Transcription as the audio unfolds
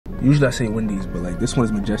Usually I say Wendy's, but like this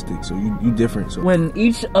one's majestic, so you different. So when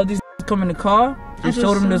each of these come in the car, just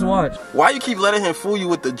show them this watch. Why you keep letting him fool you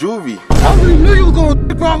with the jewelry? I already knew you were going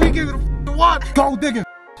to probably give it a watch. Go digging.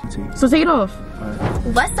 So take it off.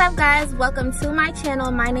 What's up, guys? Welcome to my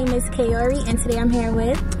channel. My name is Kaori, and today I'm here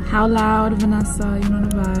with How Loud, Vanessa. You know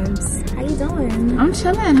the vibes. How you doing? I'm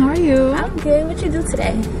chilling. How are you? I'm good. What you do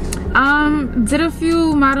today? Did a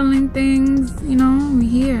few modeling things. You know, we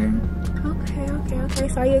here. Okay.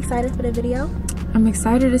 So are you excited for the video? I'm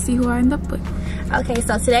excited to see who I end up with. Okay,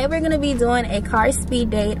 so today we're gonna be doing a car speed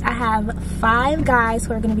date. I have 5 guys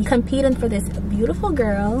who are gonna be competing for this beautiful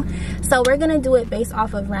girl. So we're gonna do it based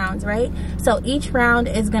off of rounds, right? So each round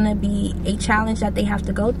is gonna be a challenge that they have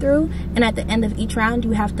to go through, and at the end of each round,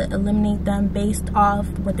 you have to eliminate them based off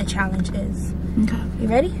what the challenge is. Okay. You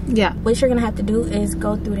ready? Yeah. What you're gonna have to do is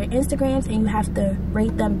go through their Instagrams, and you have to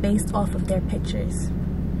rate them based off of their pictures.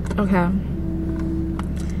 Okay.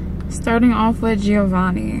 Starting off with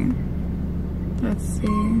Giovanni. Let's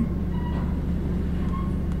see.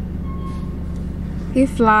 He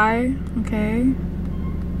fly, okay.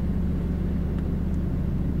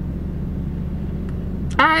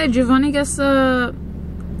 Alright, Giovanni gets a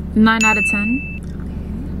 9 out of 10.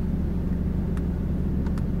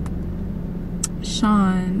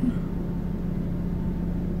 Sean.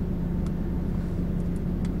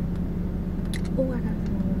 Oh, I got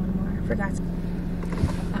one more. I forgot.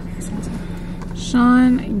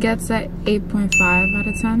 Sean gets a 8.5 out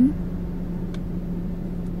of 10.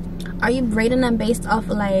 Are you rating them based off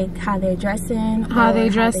of like how they're dressing? How they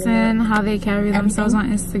dressing, how they carry themselves on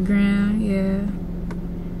Instagram, yeah.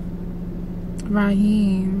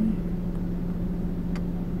 Raheem.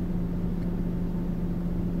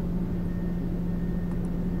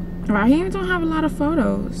 Raheem don't have a lot of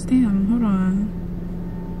photos. Damn, hold on.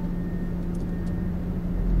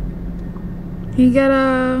 He got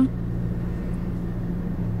a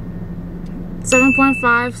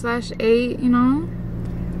 7.5/8, you know.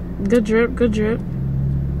 Good drip, good drip.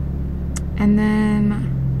 And then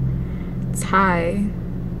Ty.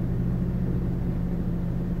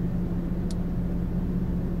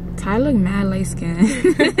 Ty look mad light skinned.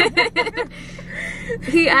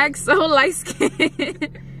 He acts so light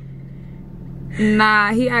skinned.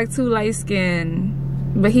 Nah, he act too light skinned.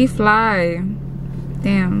 But he fly.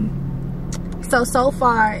 Damn. So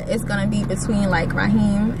far it's gonna be between like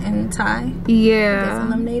Raheem and Ty. Yeah. Gets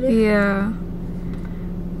eliminated. Yeah.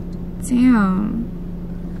 Damn.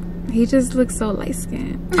 He just looks so light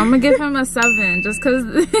skinned. I'm gonna give him a 7 just cause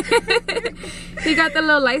he got the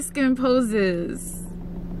little light skin poses.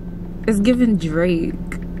 It's giving Drake.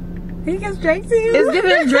 He gives Drake to you? It's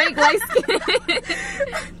giving Drake light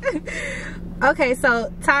skin. Okay, so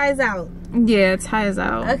Ty is out. Yeah, Ty is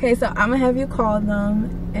out. Okay, so I'm gonna have you call them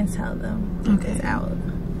and tell them it's out.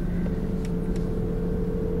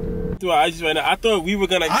 I thought we were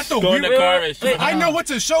gonna go in the car and show her. I know what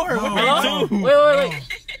to show her. Hello? Wait.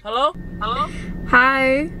 Hello?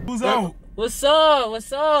 Hi. Who's out? What's up?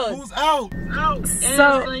 Who's out?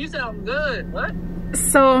 So you sound good. What?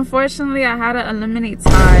 So unfortunately, I had to eliminate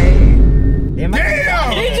Ty. Damn!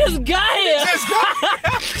 He just got here.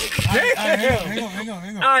 Hang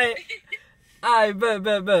on. Alright,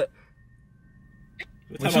 bet.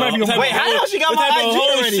 Wait, how the hell she got my IG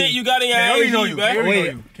already? Shit you got in your IG, know you.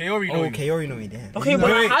 Kaori know me. Damn. Okay,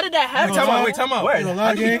 but how did that happen? Time out. Wait,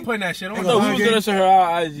 I think you putting that shit on. I thought we was gonna show her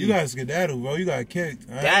our IG. You got skedaddle, bro. You got kicked.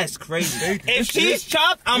 Right? That's crazy. If she's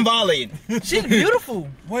chopped, I'm violating. She's beautiful.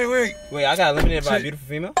 Wait, I got eliminated by a beautiful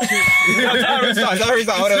female? Sorry.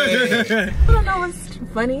 I don't know what's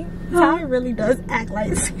funny. Ty really does act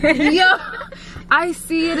like Yo, I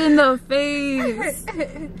see it in the face.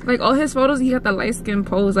 Like all his photos, he got the light skin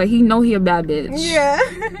pose. Like he know he a bad bitch. Yeah.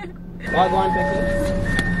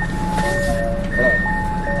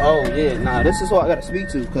 Oh yeah, nah, this is who I gotta speak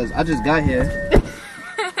to because I just got here.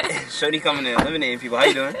 Shorty coming and eliminating people. How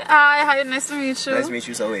you doing? Hi, nice to meet you. Nice to meet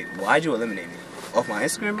you. So wait, why'd you eliminate me? Off my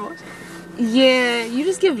Instagram, boys? Yeah, you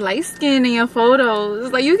just give light skin in your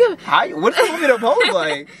photos. Like you give. What do you want me to post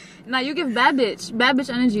like? Nah, you give bad bitch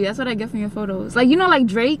energy. That's what I get from your photos. Like you know, like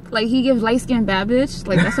Drake, like he gives light skin bad bitch.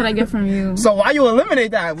 Like that's what I get from you. So why you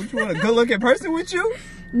eliminate that? Would you want a good looking person with you?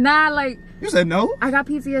 Nah, like you said no. I got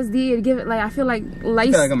PTSD. It give it like I feel like light.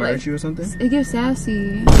 You feel like I'm gonna hurt you or something? It gives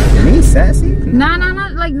sassy. Me sassy? Nah,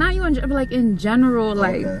 like not you, but like in general,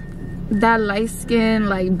 like that light skin,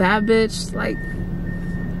 like bad bitch, like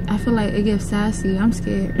I feel like it gives sassy. I'm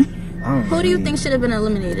scared. Who do you think should have been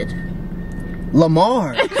eliminated?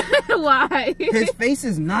 Lamar. Why? His face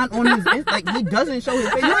is not on his, like he doesn't show his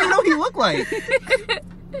face. You don't even know what he look like.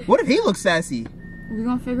 What if he looks sassy? We're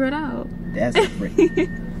gonna figure it out. That's great.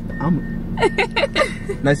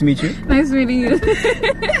 Nice to meet you. Nice meeting you.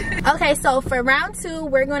 Okay, so for round 2,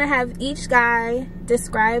 we're gonna have each guy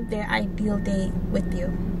describe their ideal date with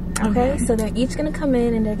you. Okay, so they're each gonna come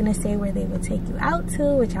in and they're gonna say where they would take you out to,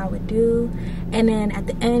 which I would do, and then at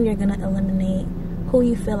the end you're gonna eliminate who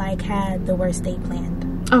you feel like had the worst date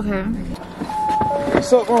planned. Okay.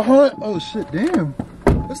 What's up, Hunt? Oh shit, damn.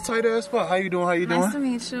 That's tight ass spot. How you doing? How you doing? Nice to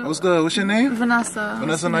meet you. What's good? What's your name? Vanessa.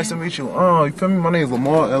 Vanessa, nice to meet you. Oh, you feel me? My name is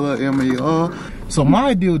Lamar, L-A-M-A-R. So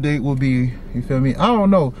my ideal date will be, you feel me? I don't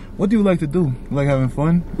know. What do you like to do? You like having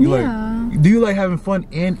fun? Do you like having fun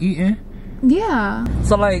and eating? Yeah.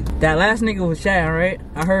 So like that last nigga was chatting, right?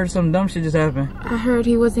 I heard some dumb shit just happened. I heard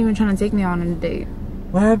he wasn't even trying to take me on a date.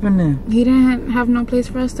 What happened then? He didn't have no place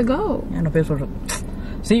for us to go. Yeah, no place for.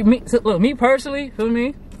 See me. Look, me personally, feel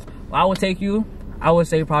me? I would take you. I would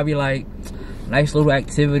say probably like nice little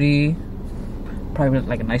activity. Probably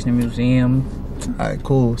like a nice new museum. Alright,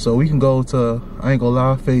 cool. So we can go to, I ain't gonna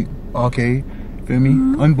lie, fake arcade. Feel me?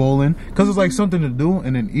 Unbowling. Cause it's like something to do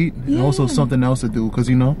and then eat. And also something else to do. Cause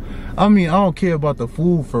you know, I mean, I don't care about the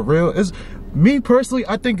food for real. It's me personally,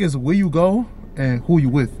 I think it's where you go and who you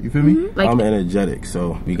with. You feel me? Like, I'm energetic,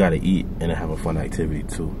 so we gotta eat and have a fun activity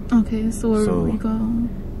too. Okay, so where we go?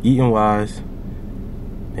 Eating wise,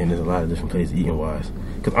 and there's a lot of different places eating wise.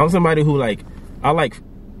 Cause I'm somebody who like, I like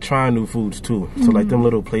trying new foods too. So like them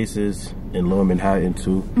little places in Lower Manhattan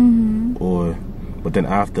too. But then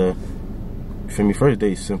after, for me, first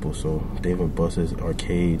date is simple. So Dave and Buster's,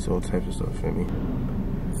 arcades, all types of stuff. For me.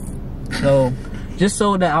 So, just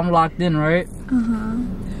so that I'm locked in, right?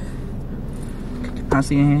 I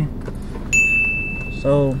see in here.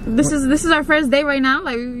 So this is our first date right now.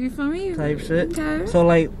 Like, you feel me? Type shit. Okay. So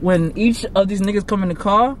like when each of these niggas come in the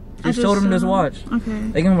car, just show them this watch. Okay.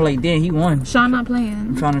 They gonna be like, damn, he won. Sean not playing.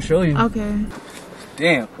 I'm trying to show you. Okay.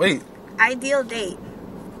 Damn, wait. Ideal date.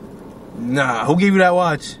 Nah, who gave you that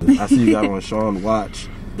watch? I see you got on Sean's watch.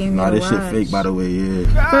 Nah, this shit fake, by the way.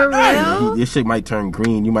 Yeah. For real? This shit might turn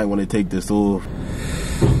green. You might want to take this off.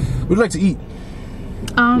 What do you like to eat?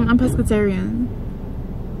 I'm pescatarian.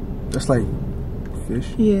 That's like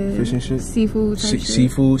fish? Yeah. Fish and shit? Seafood type shit.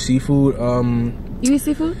 Seafood. You eat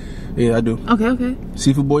seafood? Yeah, I do. Okay.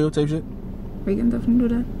 Seafood boil type shit? We can definitely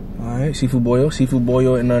do that. Alright, seafood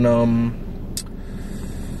boil, and then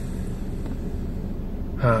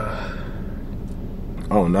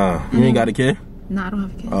Oh nah, you ain't got a kid? Nah, I don't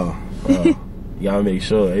have a kid. Oh, you gotta make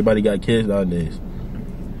sure. Everybody got kids nowadays.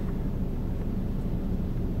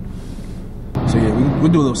 So yeah,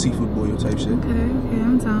 we'll do a little seafood boil type shit. Okay,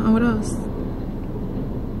 I'm down. Oh, what else?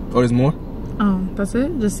 Oh, there's more? Oh, that's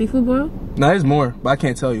it? Just seafood boil? Nah, there's more, but I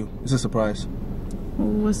can't tell you. It's a surprise.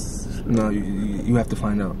 What's... No, you have to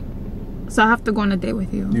find out. So I have to go on a date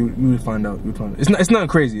with you? You will find out. It's not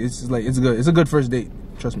crazy. It's just like, it's a good first date.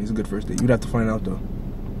 Trust me, it's a good first date. You'd have to find out though.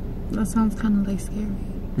 That sounds kind of like scary.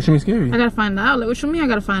 What you mean scary? I gotta find out. Like, what you mean I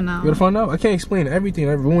gotta find out? You gotta find out? I can't explain everything.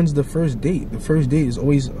 That ruins the first date. The first date is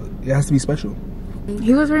always, it has to be special.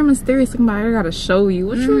 He was very mysterious. Like, I gotta show you.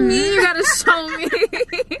 What you mean you gotta show me?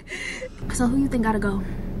 So who you think gotta go?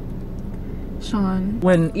 Sean.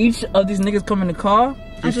 When each of these niggas come in the car,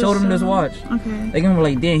 just show them this watch. Okay. They gonna be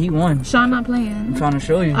like, damn, he won. Sean not playing. I'm trying to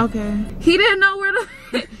show you. Okay. He didn't know where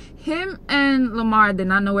to... Him and Lamar did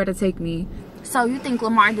not know where to take me. So you think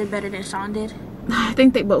Lamar did better than Sean did? I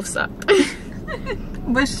think they both sucked.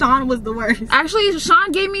 But Sean was the worst. Actually,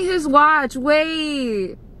 Sean gave me his watch.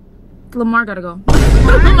 Wait. Lamar gotta go.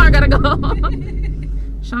 Lamar gotta go.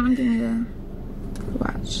 Sean, give me the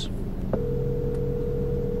watch.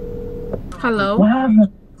 Hello? What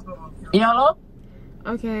happened? Yeah, hello?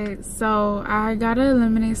 Okay, so I gotta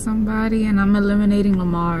eliminate somebody and I'm eliminating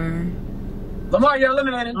Lamar. Lamar, you're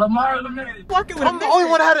eliminated. Lamar eliminated. I'm the only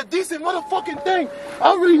one that had a decent motherfucking thing. I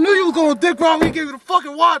already knew you was gonna dick ride when he gave you the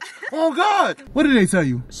fucking watch. Oh God. What did they tell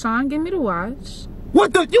you? Sean gave me the watch.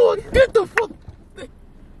 What the? You get the fuck,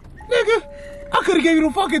 nigga. I could have gave you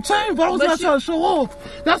the fucking chain, but I was not trying to show off.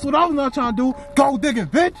 That's what I was not trying to do. Go digging,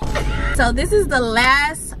 bitch. So this is the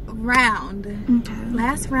last round. Okay.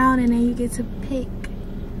 Last round, and then you get to pick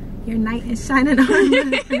your knight in shining armor.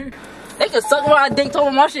 They can suck my dick,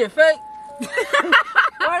 told me my shit fake.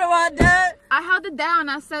 What about that? I held it down.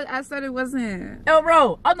 I said it wasn't. Yo,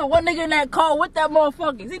 bro, I'm the one nigga in that car with that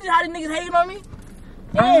motherfucker. See how these niggas hating on me?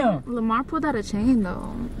 Damn. Lamar pulled out a chain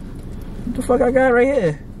though. What the fuck I got right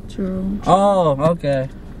here? True. Oh, okay.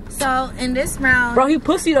 So in this round, bro, he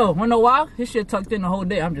pussy though. Wanna know why? His shit tucked in the whole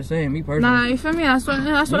day. I'm just saying, me personally. Nah, you feel me? That's what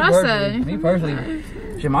I said. Me personally.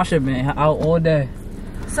 Shit, my shit been out all day.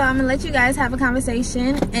 so I'm gonna let you guys have a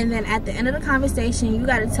conversation, and then at the end of the conversation, you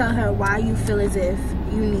gotta tell her why you feel as if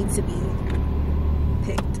you need to be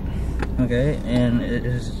picked. Okay, and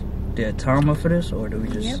is there a timer for this, or do we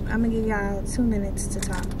just? Yep, I'm gonna give y'all 2 minutes to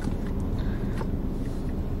talk.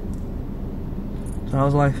 So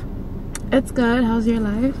how's life? It's good. How's your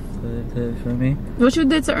life? Good for me. What you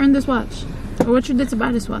did to earn this watch? Or what you did to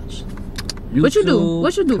buy this watch? YouTube, What you do?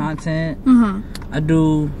 What you do? Content. Uh-huh. I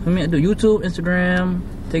do YouTube, Instagram,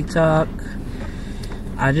 TikTok.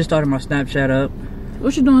 I just started my Snapchat up.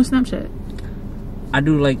 What you do on Snapchat? I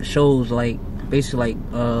do like shows, like basically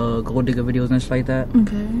like gold digger videos and shit like that.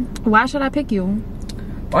 Okay. Why should I pick you?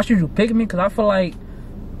 Why should you pick me? Because I feel like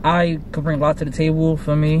I could bring a lot to the table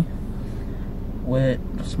for me with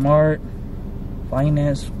smart,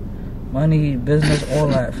 finance, money, business, all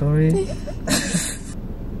that for me.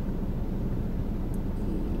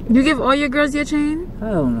 You give all your girls your chain?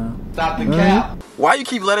 Hell no. Stop the cap. Why you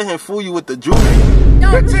keep letting him fool you with the jewelry?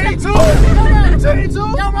 Yo, bro,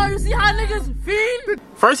 you see how niggas feed?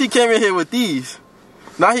 First he came in here with these.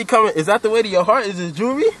 Now he coming. Is that the way to your heart? Is his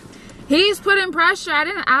jewelry? He's putting pressure. I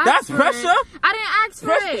didn't ask That's for pressure? it. I didn't ask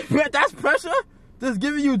for it. That's pressure? Just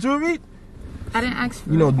giving you jewelry? I didn't ask for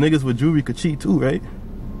it. You know, niggas with jewelry could cheat too, right?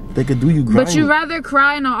 They could do you grimy. But you rather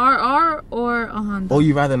cry in a RR or a Honda? Or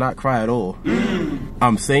you rather not cry at all.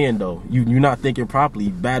 I'm saying though, you're not thinking properly.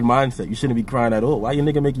 Bad mindset. You shouldn't be crying at all. Why your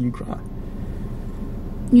nigga making you cry?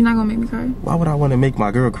 You're not gonna make me cry? Why would I want to make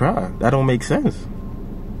my girl cry? That don't make sense.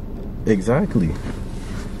 Exactly.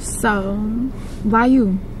 So, why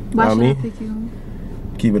you? Why Not should me. I pick you?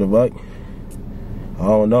 Keep it a buck. I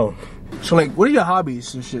don't know. So like, what are your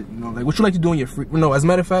hobbies and shit? You know, like what you like to do in your free? No, as a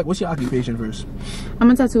matter of fact, what's your occupation first? I'm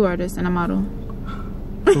a tattoo artist and a model.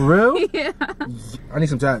 For real? Yeah. I need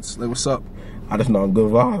some tats. Like, what's up? I just know I'm good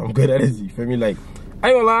vibe. I'm good at it. You feel me? Like, I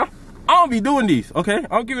ain't gonna lie. I don't be doing these, okay?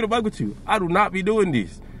 I'll give it a buck with you. I do not be doing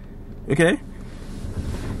these, okay?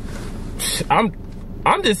 I'm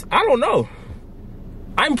just, I don't know.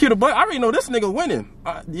 I'm cute, but I already know this nigga winning.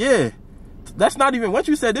 Yeah. That's not even, once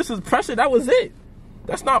you said this was pressure, that was it.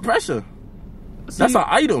 That's not pressure. So That's an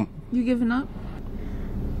item. You giving up?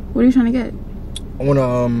 What are you trying to get? I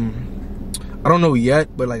wanna I don't know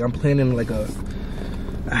yet, but like I'm planning like a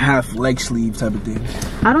half leg sleeve type of thing.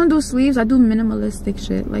 I don't do sleeves. I do minimalistic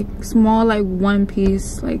shit, like small, like one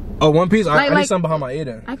piece, like. Oh, one piece. I need like- something behind my ear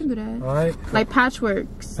then. I can do that. All right. Like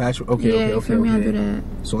patchworks. Patch. Okay. Yeah, Okay. you Okay. feel me? I do Okay. that.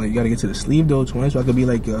 So like you gotta get to the sleeve though, twin. So I could be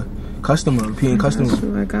like a customer, paying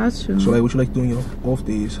customer. I got you. So like, what you like doing your off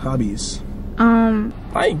days, hobbies? I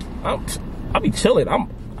be chilling. I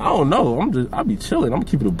don't know. I be chilling. I'm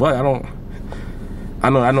keeping it a buck. I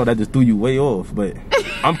know that just threw you way off, but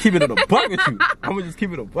I'm keeping it a buck with you. I'm gonna just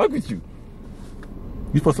keep it a buck with you.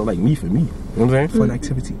 You supposed to like me for me. You know what I'm saying? Fun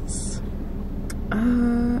activities.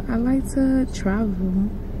 I like to travel.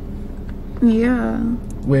 Yeah.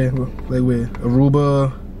 Where? Like where?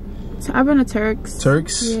 Aruba. So I've been to Turks.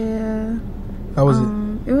 Turks. Yeah. How was it?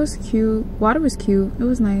 It was cute. Water was cute. It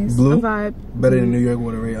was nice. Blue? The vibe. Better than New York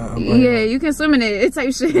water, right? Yeah, you can swim in it. It's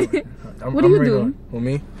type shit. What do you do? For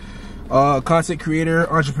me? Content creator,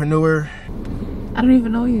 entrepreneur. I don't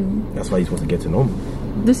even know you. That's why you're supposed to get to know me.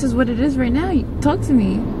 This is what it is right now. Talk to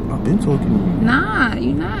me. I've been talking to you. Nah,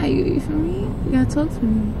 you not. You feel me? You gotta talk to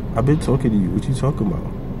me. I've been talking to you. What you talking about?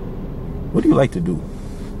 What do you like to do?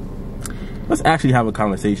 Let's actually have a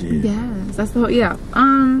conversation here. Yes, that's the whole. Yeah.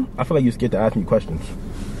 I feel like you're scared to ask me questions.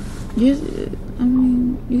 I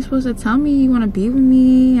mean, you're supposed to tell me you want to be with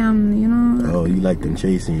me. You know. Oh, you like them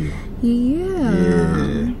chasing you?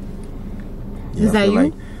 Yeah. Yeah. Is that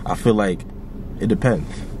you? I feel like it depends.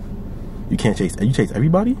 You can't chase. You chase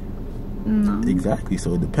everybody? No. Exactly.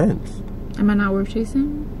 So it depends. Am I not worth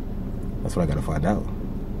chasing? That's what I gotta find out.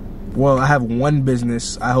 Well, I have one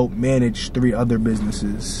business. I help manage 3 other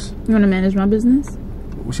businesses. You want to manage my business?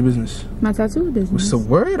 What's your business? My tattoo business. What's the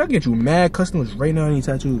word? I get you mad customers right now. I need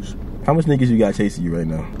tattoos. How much niggas you got chasing you right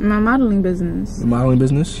now? My modeling business. The modeling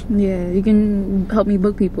business. Yeah, you can help me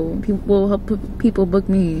book people. People will help people book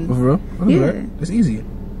me. Oh, for real? I can do Yeah. that. It's easy.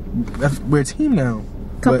 We're a team now.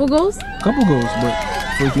 Couple But- goals? Couple goals, but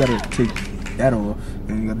first you gotta take that off,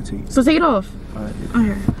 and you gotta take. So take it off. Alright,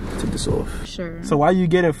 Alright. take this off. Sure. So why you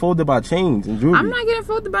getting folded by chains and jewelry? I'm not getting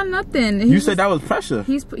fooled about nothing. You said that was pressure.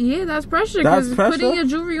 Yeah, that's pressure. That's Because pressure? putting your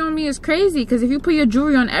jewelry on me is crazy. Because if you put your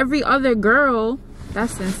jewelry on every other girl,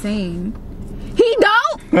 that's insane. He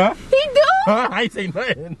don't. Huh? He do. I ain't say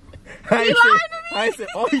nothing. He lied to me. I ain't say.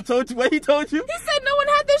 Oh, he told you. What he told you? He said no one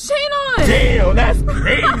had this chain on. Damn, that's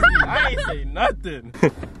crazy. I ain't say nothing.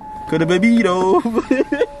 Could have been me though.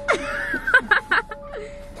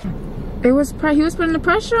 It was he was putting the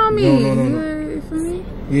pressure on me. No. You feel me?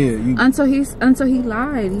 Yeah, you. Until he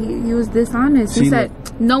lied. He was dishonest. He See, said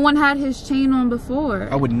No one had his chain on before.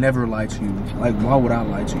 I would never lie to you. Like, why would I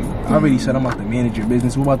lie to you? I already said I'm about to manage your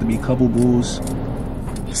business. We're about to be couple bulls.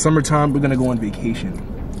 Summertime, we're gonna go on vacation.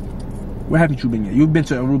 Where haven't you been yet? You've been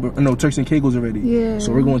to Aruba, no, Turks and Caicos already. Yeah.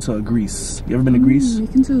 So we're going to Greece. You ever been to Greece? We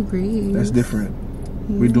can do Greece. That's different.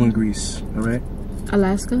 Yeah. We're doing Greece, all right?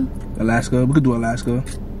 Alaska? Alaska, we could do Alaska.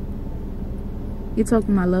 You're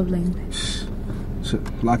talking my love language. So,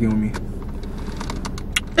 lock in with me.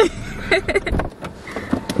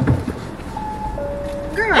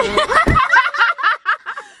 Girl.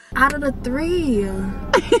 Out of the 3,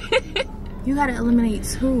 you gotta eliminate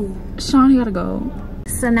 2. Sean, you gotta go.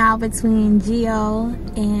 So now between Gio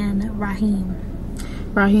and Raheem.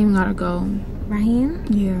 Raheem gotta go. Raheem?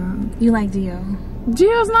 Yeah. You like Gio?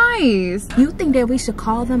 Gio's nice. You think that we should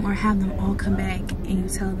call them or have them all come back and you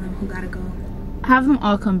tell them who gotta go? Have them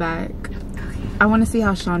all come back. Okay. I want to see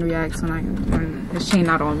how Sean reacts when his chain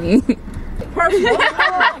not on me.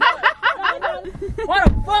 Why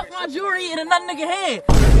the fuck my jewelry in another nigga head?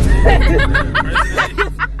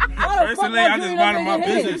 Personally, I just mind my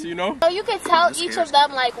business, you know? So you can tell each of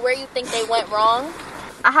them like where you think they went wrong.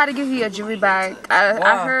 I had to give you a jewelry bag.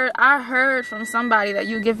 I heard from somebody that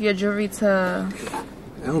you give your jewelry to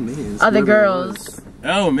other girls.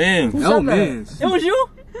 Oh man. Oh man. It was you?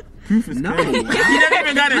 No. You never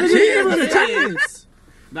even got a chance.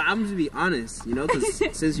 But I'm just be honest, you know, because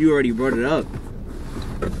since you already brought it up,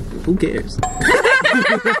 who cares?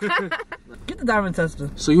 Get the diamond tester.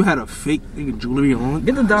 So you had a fake nigga jewelry on?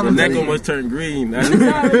 Get the diamond Your tester. neck almost turned green. You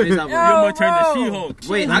almost turned to She-Hulk.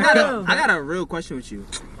 Wait, I got a real question with you.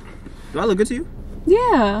 Do I look good to you?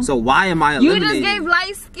 Yeah. So why am I You eliminated? just gave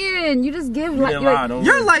light skin. You just give like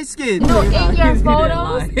You're light skinned. no, in your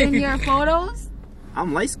photos. In your photos.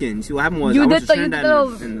 I'm light skinned. See what happened was You I did was the turned that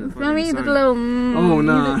little. in the Feel me? You did sun. the little. Oh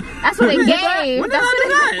nah. That's what it gave. When did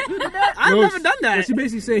I do that? I've never done that. She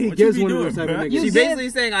basically said he What you gives be one of doing, those type of bruh? niggas. You She give- basically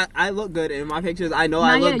saying I look good in my pictures. I know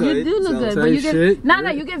I Nah, look good. you do look so good, Same but you give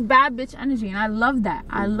shit. you give bad bitch energy, and I love that.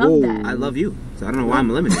 I love Whoa. that. I love you. So I don't know why I'm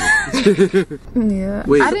eliminated. Yeah.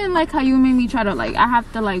 Wait. I didn't like how you made me try to like. I have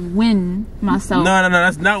to like win myself. No,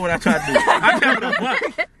 that's not what I tried to do.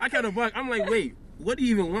 I kept a buck. I'm like, wait, what do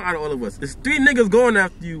you even want out of all of us? There's 3 niggas going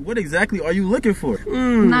after you. What exactly are you looking for?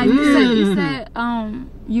 Nah, you said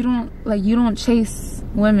you don't chase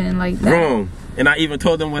women like that. Wrong. And I even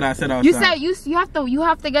told them what I said outside. You said you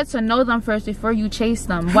have to get to know them first before you chase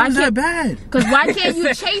them. Why How's that can't? bad? Because why can't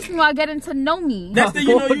you chase me while getting to know me? Next thing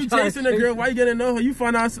you know, you chasing a girl. Why you getting to know her? You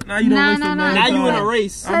find out now you don't waste some Now you in a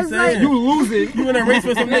race. I'm saying like- you losing. You in a race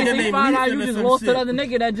with some nigga You named find out Ethan you or just some lost to shit. the other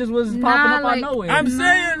nigga that just was Nah, popping up like- out of nowhere. I'm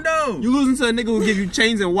saying though. You losing to a nigga who give you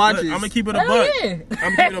chains and watches. Look, I'm gonna keep it a Hell buck. yeah.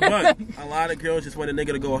 I'm gonna keep it a buck. A lot of girls just want a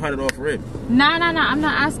nigga to go 100 off rip. Nah. I'm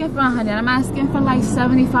not asking for 100. I'm asking for like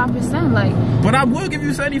 75%. Like, But I will give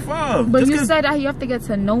you 75. but Just you 'cause- said that you have to get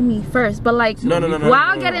to know me first. But like, No.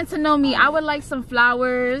 while getting to know me, I would like some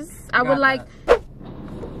flowers. I would like.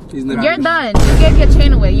 He's never You're done. You gave your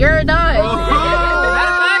chain away. You're done.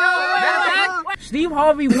 Steve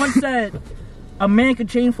Harvey once said, "A man can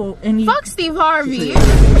change for any. Fuck Steve Harvey.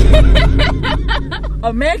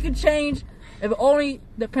 A man can change if it only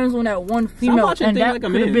depends on that one female, watching and things that like a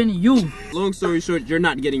could have man. been you." Long story short, you're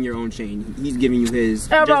not getting your own chain. He's giving you his.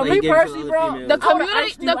 Yeah, just bro, like me he gave it to personally, other bro, females. The I would've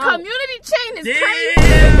community, asked you the out. community chain is Damn.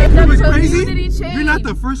 crazy. You The was crazy? community chain. You're not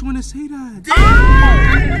the first one to say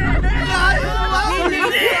that.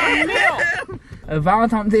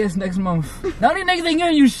 Valentine's Day is next month. None of these niggas ain't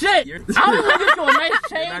giving you shit. I'm gonna give you a nice not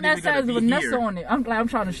chain even that says gonna be Vanessa here. on it. I'm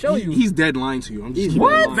trying to show you. He's dead lying to you. I'm just He's keeping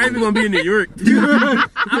what? it Not lying. even gonna be in New York.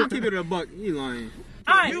 I'm keeping it a buck. He lying.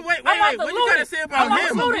 Alright, You wait. I'm about to What you loot gotta it. say I'm about about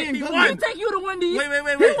him? to loot it. He He won. take you to Wendy's. Wait.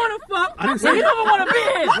 He wanna fuck. I didn't But say he don't wanna be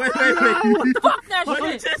here. Wait. Fuck that What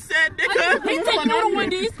you shit. just said, nigga? He take you to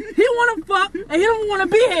Wendy's. He wanna fuck and he don't wanna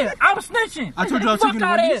be here. I'm snitching. I told you I was Fuck taking the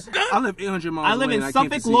outta Wendy's. here. I live 800 miles I live away in and I came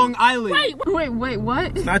to Suffolk, see Long you. Island. Wait,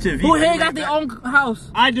 what? Not your V. Who here got their own house?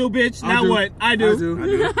 I do, bitch. I Now do. what? I do. I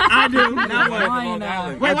do. I do. Now what? Lying now.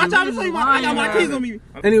 Wait, watch out! I'm telling you, I got my Lying. keys on me.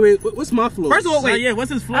 Anyway, what's my floor? First of all, Wait, wait. yeah,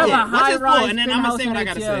 what's his I floor? have a What's his floor? high-rise And then I'ma penthouse say what I in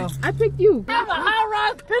gotta ATL. say. I picked you. I have a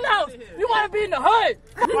high-rise penthouse. You wanna be in the hood?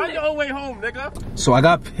 Find your own way home, nigga. So I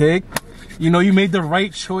got picked. You know, you made the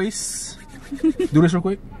right choice. Do this real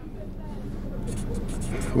quick.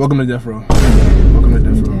 Welcome to Death Row. Welcome to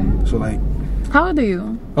Death Row. So like, How old are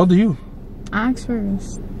you? how old are you? I asked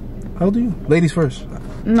first. How old are you? Ladies first.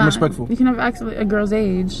 Nah, respectful. You can never ask a girl's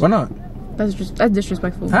age. Why not? That's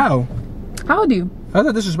disrespectful. How? How old are you? How's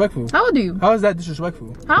that disrespectful? How old are you? How is that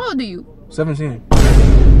disrespectful? How old are you? 17.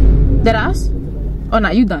 Dead ass? Oh, nah,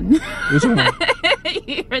 you done. What you mean?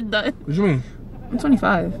 You're done. What you mean? I'm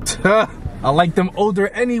 25. I like them older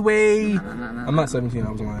anyway. I'm not 17,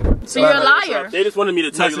 I was lying. So you're a liar. They just wanted me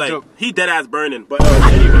to tell That's you, a like, joke. he dead ass burning. But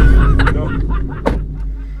anyway, you know.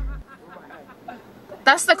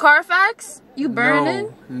 That's the Carfax? You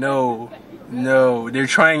burning? No. They're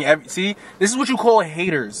trying see, this is what you call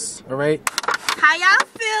haters, alright? How y'all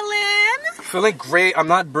feeling? Feeling great. I'm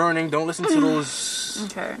not burning. Don't listen to those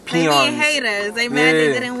They peons. being haters. They mad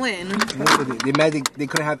they didn't win. They mad they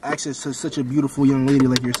couldn't have access to such a beautiful young lady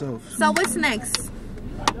like yourself. So what's next?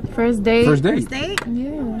 First date. First date. Date?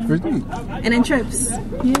 Yeah. First date. And then trips.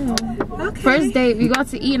 Yeah. Okay. First date, we go out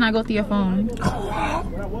to eat and I go through your phone.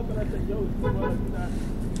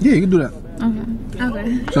 Yeah, you can do that.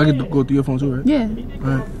 Okay. So I can go through your phone too, right? Yeah.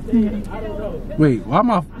 Alright. Yeah. Wait, why am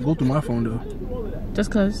I go through my phone though? Just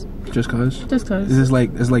cause. Just cause? Just cause. This is like,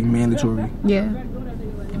 it's like mandatory. Yeah.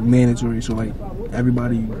 Mandatory. So like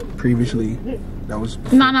everybody previously that was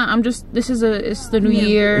I'm just, it's the new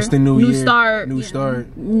year. It's the new year. Start. New start.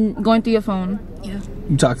 Going through your phone. Yeah.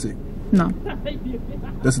 You toxic. No.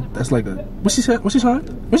 That's like a what's your sign?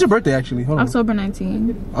 What's your birthday actually? Hold on. October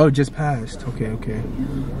 19. Oh, it just passed. Okay.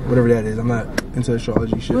 Whatever that is. I'm not into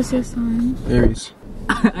astrology shit. What's your sign? Aries.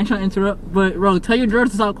 I ain't trying to interrupt, but bro, tell your girl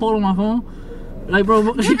to stop calling my phone. Like,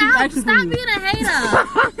 bro, she keep asking for Stop you. being a hater.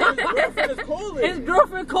 His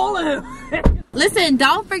girlfriend calling him. Listen,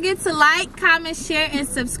 don't forget to like, comment, share, and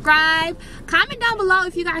subscribe. Comment down below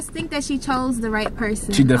if you guys think that she chose the right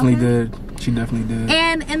person. She definitely did. She definitely did.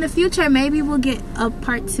 And in the future, maybe we'll get a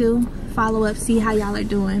part 2 follow-up, see how y'all are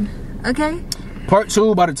doing. Okay? Part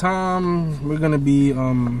 2, by the time we're gonna be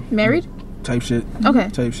Married? type shit. Okay.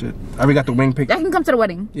 Type shit. I already got the ring picked. I can come to the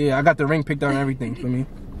wedding. Yeah, I got the ring picked out and everything for me.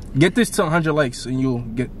 Get this to 100 likes and you'll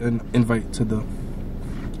get an invite to the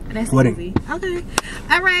That's wedding. easy. Okay.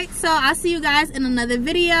 Alright, so I'll see you guys in another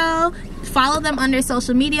video. Follow them on their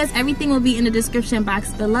social medias. Everything will be in the description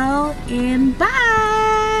box below. And bye!